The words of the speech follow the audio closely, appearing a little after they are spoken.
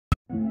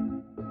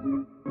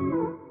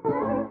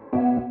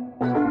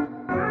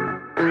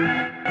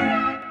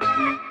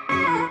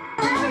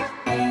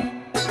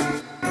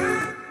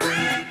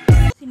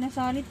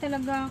Galit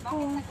talaga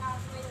ako. Bakit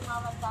nag-aaway yung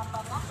mama at papa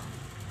mo?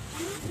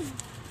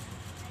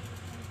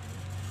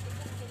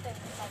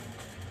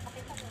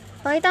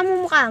 Pakita mo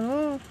mukha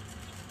mo.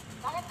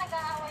 Bakit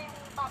nag-aaway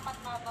yung papa at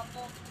mama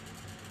mo?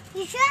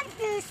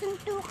 Siyempre,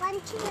 suntukan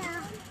sila.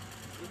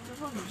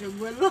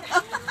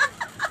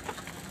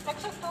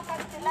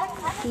 Nagsuntukan sila?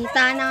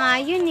 Kita na nga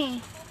yun eh.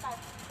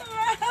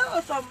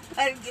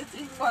 Masampal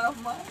kasi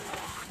mama.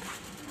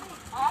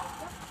 Ha?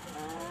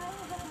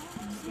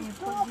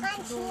 Suntukan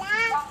sila.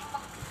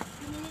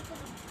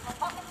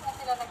 Bakit nga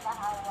sila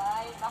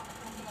nag-aaway? Bakit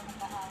nga sila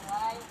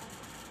nag-aaway?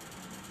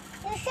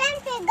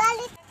 Siyempre,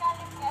 galit.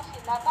 Nagagalit nga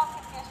sila.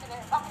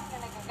 Bakit nga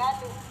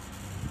nagagalit?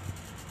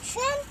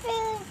 Siyempre,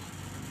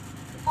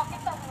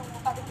 Bakit ang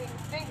mukha ni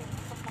Bing-Bing?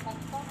 Ito naman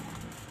ito.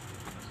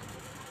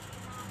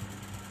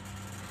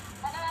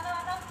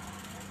 Ano?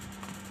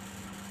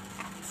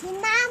 si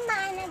mama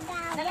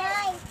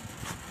nag-away.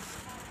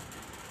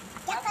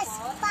 Tsaka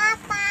si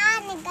papa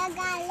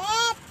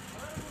nagagalit.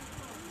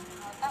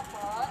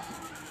 Tapos,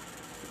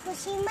 Tapos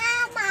si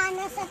mama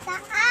nasa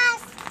taas.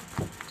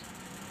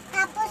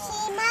 Tapos si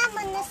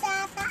mama nasa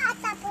taas.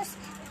 Tapos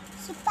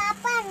si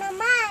papa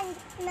naman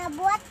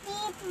nabuhat ni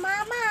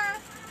mama.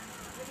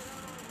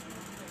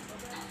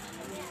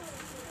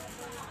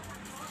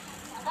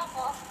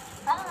 tapos,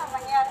 ano na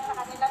nangyari sa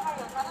kanila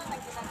ngayon? Ano na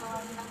ginagawa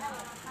nila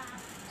ngayon?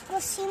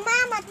 Tapos si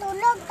mama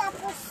tulog.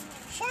 Tapos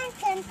siya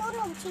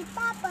tulog. Si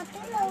papa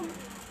tulog.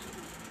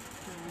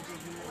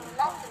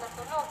 Lahat sila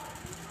tulog.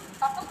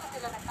 Tapos na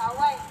sila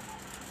nag-away.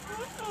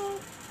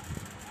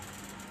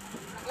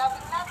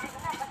 Naglabing natin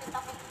na kasi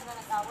tapos sila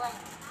nag-away.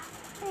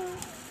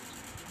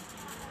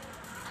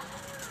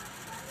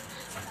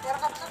 Pero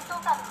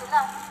nagsuntukan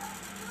sila.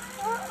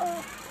 Oo.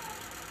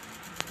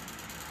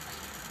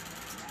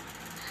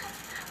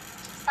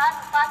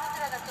 Paano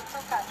sila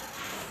nagsuntukan?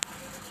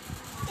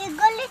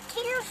 Galit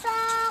sila sa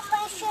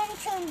kay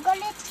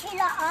Galit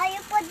sila.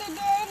 Ayaw pa din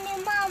ni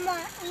mama.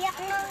 Iyak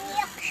nang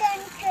iyak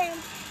Shen.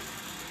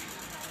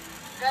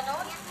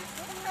 Ganon?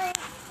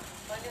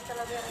 Bali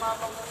talaga yung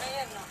mama mo na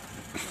yan, no?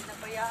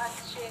 Nabayaan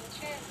si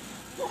Shen.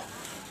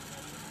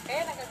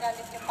 Kaya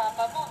nagagalit yung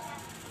papa mo.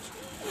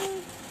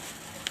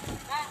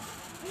 Ha?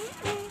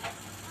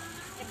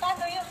 E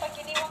paano yun pag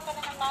iniwan ka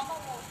na ng mama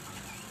mo?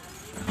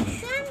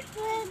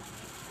 Siyempre,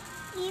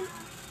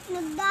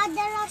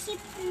 nagdadala si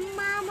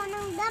mama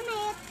ng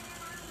damit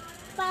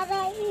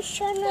para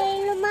siya na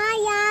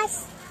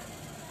lumayas.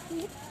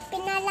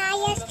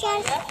 Pinalayas siya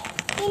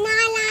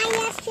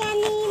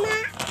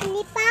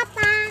ni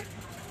papa.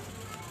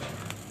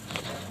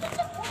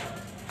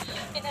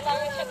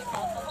 Pinalaya siya ni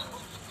papa mo.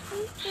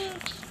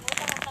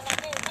 Buta ka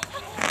talaga eh.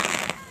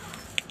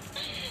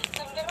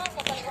 Naglaro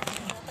ka talaga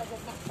sa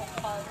gandang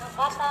papa.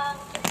 Batang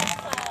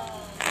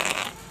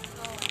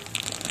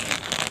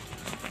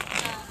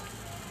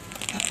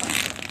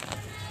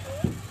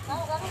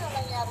Ano na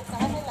nangyari sa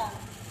kanila?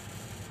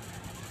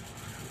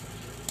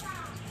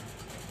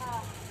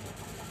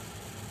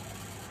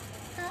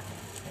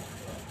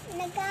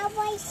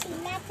 Nag-away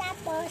sila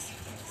tapos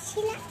si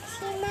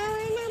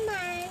mama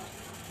naman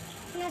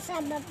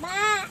nasa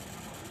baba.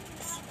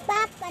 Si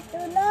papa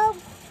tulog.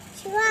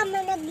 Si mama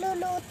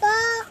nagluluto.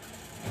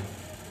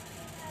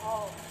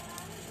 Oh.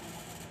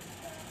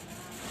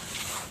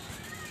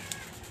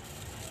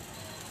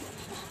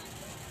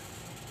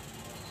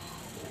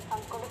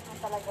 Ang kulit mo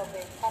talaga,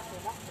 Becca,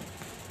 no?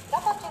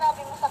 Dapat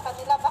sinabi mo sa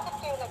kanila, bakit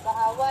kayo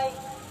nag-aaway?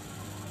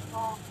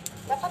 Oh.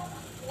 Dapat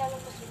sinalo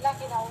mo sila,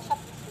 kinausap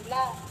mo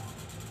sila.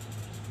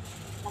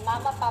 Na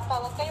mama,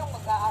 papa, huwag kayong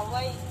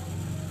mag-aaway.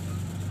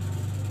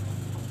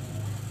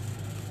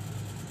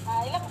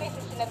 Ilang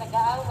beses sila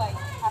nag-aaway?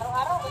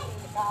 Araw-araw ba sila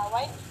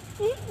nag-aaway?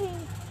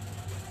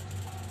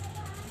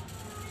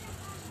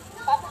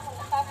 Paano mo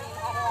nasabi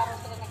yung araw-araw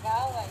sila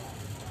nag-aaway?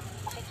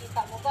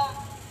 Nakikita mo ba?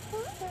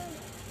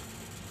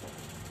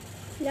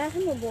 Lahat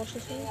mo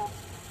boses mo. Sino?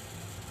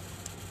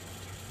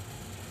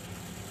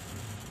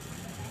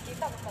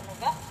 Nakikita mo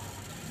talaga?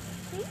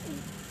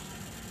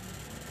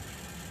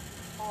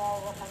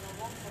 Kawawa ka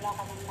naman. Wala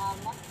ka ng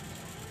mama.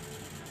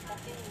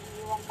 Kasi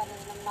iiwan ka na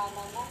ng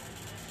mama mo.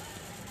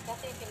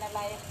 Kasi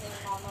pinalayas na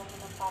yung mama mo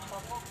ng papa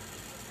mo.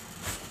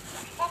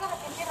 Saan ka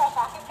natitira?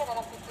 Sa akin ka na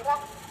natitira.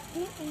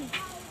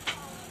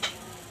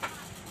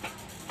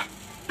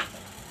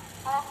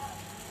 Ha?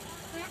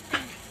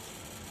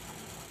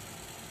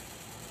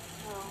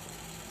 No.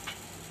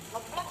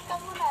 Mag-vlog ka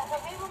muna.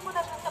 Sabihin mo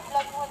muna dun sa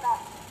vlog mo na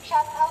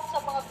shout out sa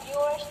mga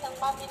viewers ng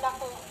Mami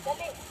Lako.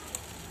 Dali.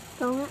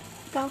 Ikaw nga.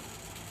 Ikaw.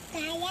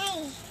 Kaya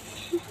eh.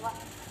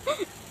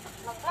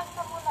 Mag-vlog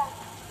ka muna.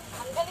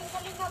 Ang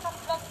galing-galing nga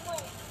mag-vlog mo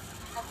eh.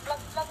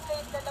 Nag-vlog-vlog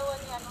kayong dalawa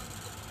ni ano, ni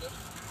Kit.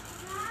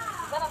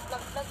 Diba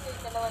nag-vlog-vlog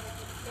kayong dalawa ni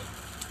Kit?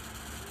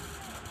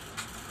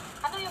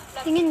 Ano yung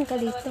vlog Tingin kayong ka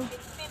dalawa dito. ni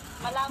Kit?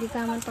 Malabo Di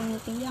ka man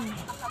pangitingin.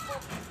 ang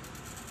kapot.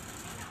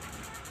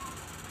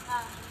 Ha?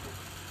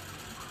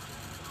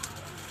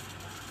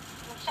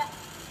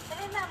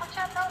 Dali na,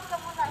 mag-shoutout ka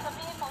muna.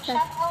 Sabihin mo,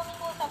 shoutout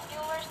po sa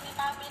viewers ni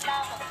Mami La.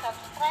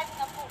 Mag-subscribe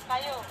na po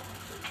kayo.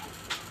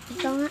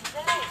 Ikaw nga.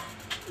 Dali.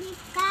 Di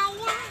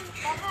kaya.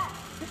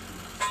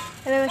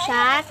 Sabi mo,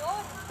 shout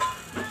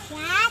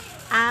Shut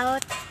out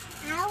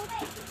out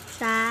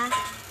sa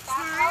Sa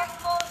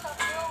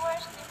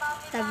viewers ni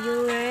Mami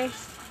viewers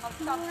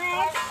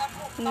Mag-subscribe na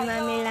po ni kayo.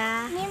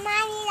 Mamila. ni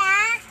Manila.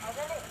 O,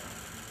 dali.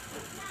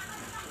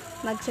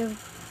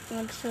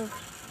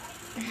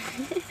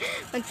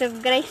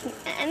 Mag-subscribe.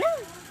 Ano?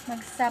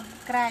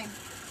 Mag-subscribe.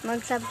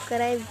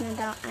 Mag-subscribe na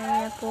daw.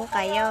 Ano po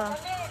kayo?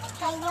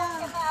 Kayo.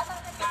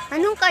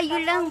 Anong kayo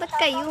lang? Ba't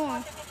kayo?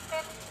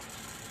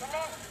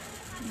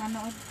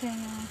 Nanood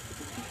kayo.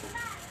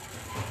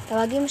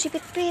 Tawagin mo si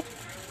Pitpit.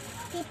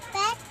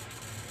 Tipet.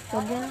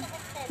 Huwag na.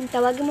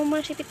 Tawagin mo muna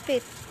si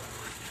Pitpit.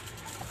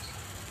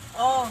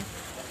 Oh.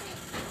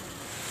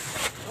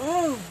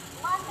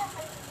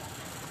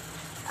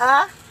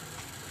 Ah?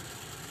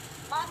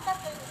 Manda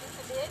kayo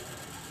dito din.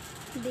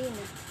 Hindi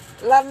na.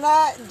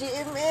 Lana,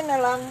 GMA na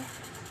lang.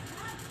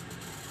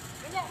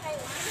 Ganyan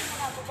kayo. Hindi mo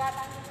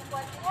nabugalan yung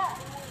buwan niya.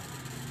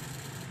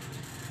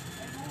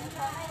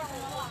 Sana yung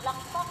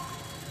lakpak.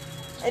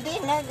 Eh di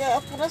na,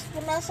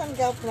 punas-punasan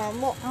gap na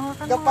mo. Oo,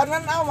 ka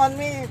Gapanan awan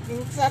mi,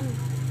 minsan.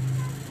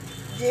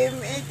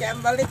 GMA, kaya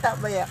ang balita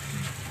ba ya?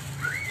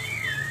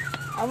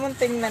 Amon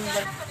tingnan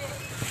ba?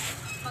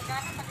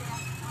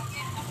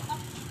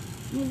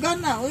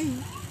 Magana, uy.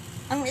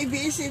 Ang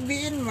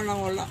ibiis-ibiin mo lang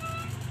wala.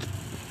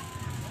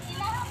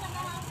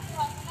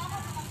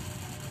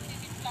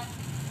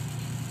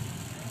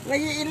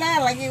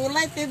 Lagi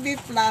ulay TV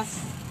Plus.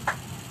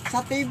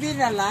 Sa TV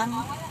na lang.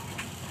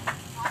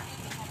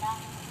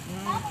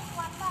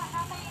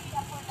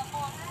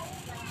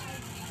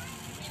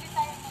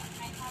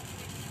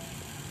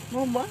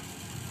 Mo ba?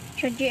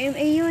 Sa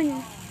GMA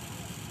yun.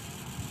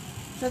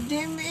 Sa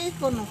GMA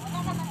ko no.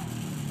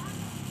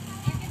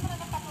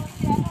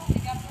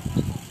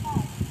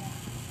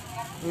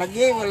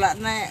 Lagi wala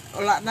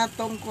na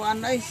tong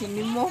kuan ay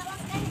sinimo.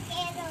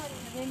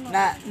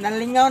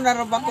 Nalingaw na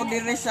ra ba ko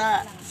diri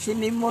sa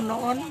sinimo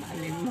noon,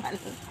 animal.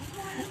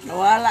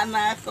 Nawala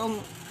na akong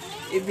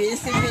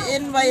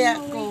ibisibiin baya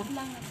ko.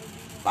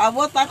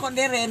 Paabot ako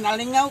diri,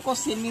 nalingaw ko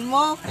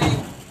sinimo kay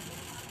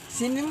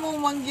sinimo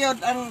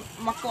mangyod ang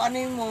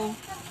makuani mo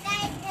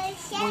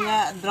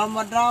mga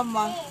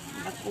drama-drama.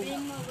 Naku.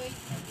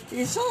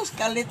 Isus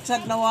kalit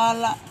sad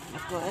nawala.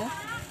 Naku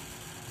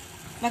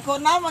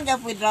Naku naman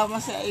gapoy drama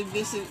sa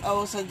ABC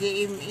o sa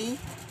GMA.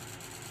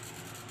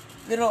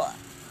 Pero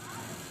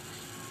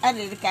ano,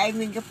 kaya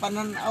may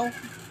pananaw.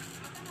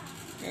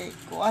 Kay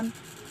kuan.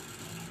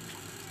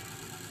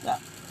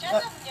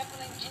 Diyan po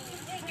ng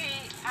GMA.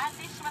 Kay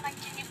atis man ang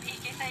GMA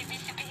kaysa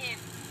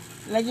ibisibihin.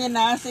 Lagi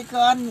na si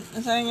kuan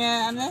sa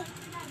nga ano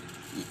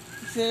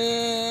si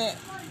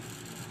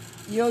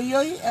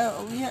Yoyoy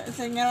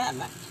sa nga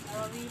na.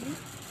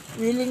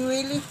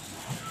 Willy.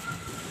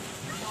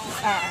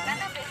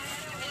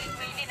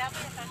 Willy na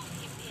po sa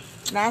GMA.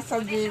 Nasa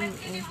GMA.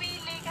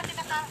 Willy kasi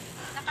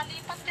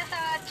nakalipat ka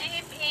sa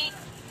GMA.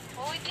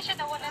 O hindi siya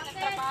nawalan ng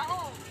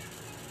trabaho.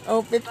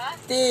 Oh,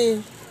 50.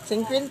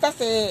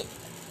 50 si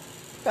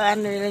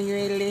kuan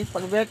Willy.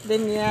 Pag birthday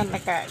niya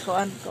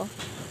nakakuan ko.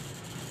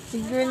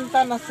 50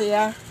 na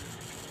siya.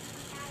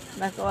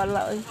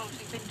 Nakawala oy. O,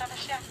 50 na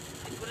siya.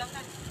 Tigulang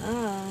na.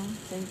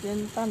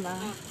 50 na.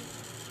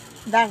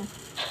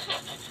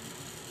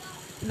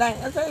 Dang,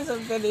 asa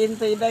isang kaliin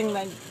sa'yo dang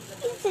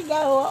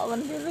sigawa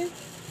man dili.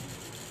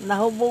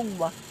 Nahubog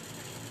ba?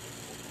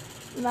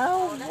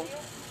 Nahubog.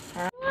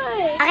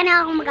 Akin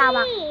na akong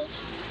magawak.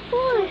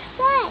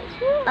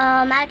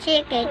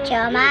 Machi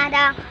kicho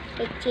madang.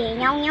 Kichi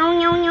nyong nyong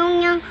nyong nyong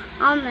nyong.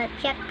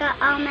 Cheka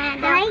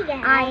madang.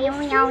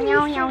 Ayong nyong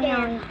nyong nyong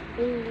nyong.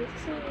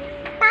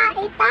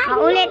 Ita.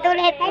 Ulit.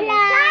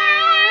 Hello.